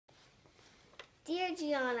Dear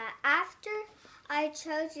Gianna, after I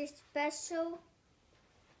chose your special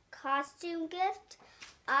costume gift,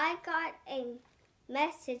 I got a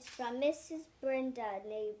message from Mrs. Brenda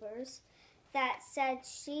Neighbors that said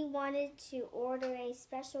she wanted to order a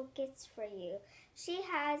special gift for you. She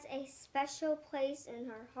has a special place in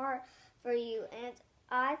her heart for you, and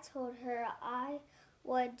I told her I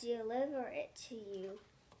would deliver it to you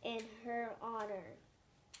in her honor.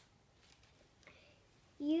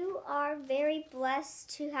 You are very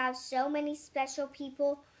blessed to have so many special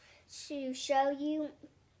people to show you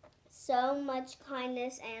so much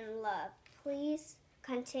kindness and love. Please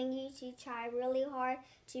continue to try really hard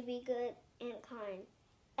to be good and kind,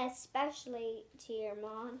 especially to your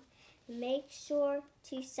mom. Make sure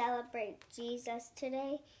to celebrate Jesus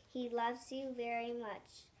today. He loves you very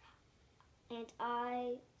much. And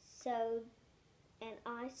I so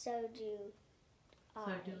do.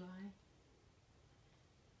 So do I.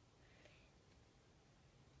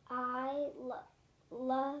 I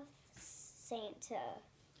love Santa.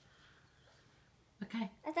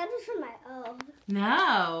 Okay. I thought it was from my O.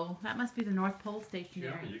 No, that must be the North Pole Station.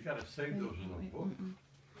 Yeah, you gotta save those in the book.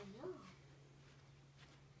 I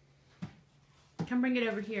know. Come bring it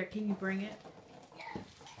over here. Can you bring it?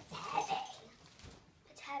 It's heavy.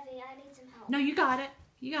 It's heavy. I need some help. No, you got it.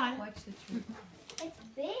 You got it. Watch the tree. It's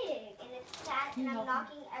big and it's fat and I'm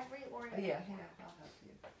knocking every ornament. Oh, yeah, hang on. I'll help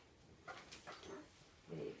you.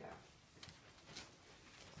 There you go.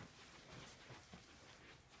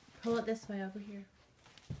 Pull it this way over here.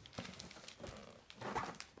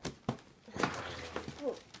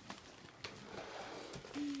 Oh.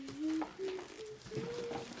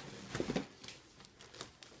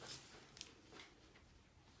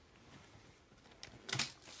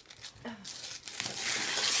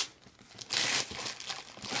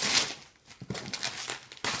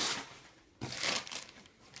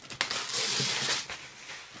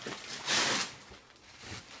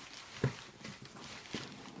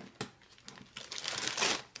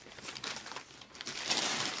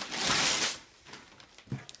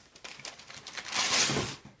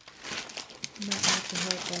 You might have to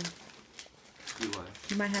help her. Do what?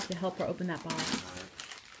 You might have to help her open that box. Alright.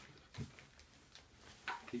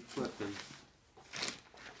 Keep flipping.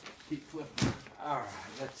 Keep flipping. Alright,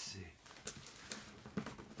 let's see.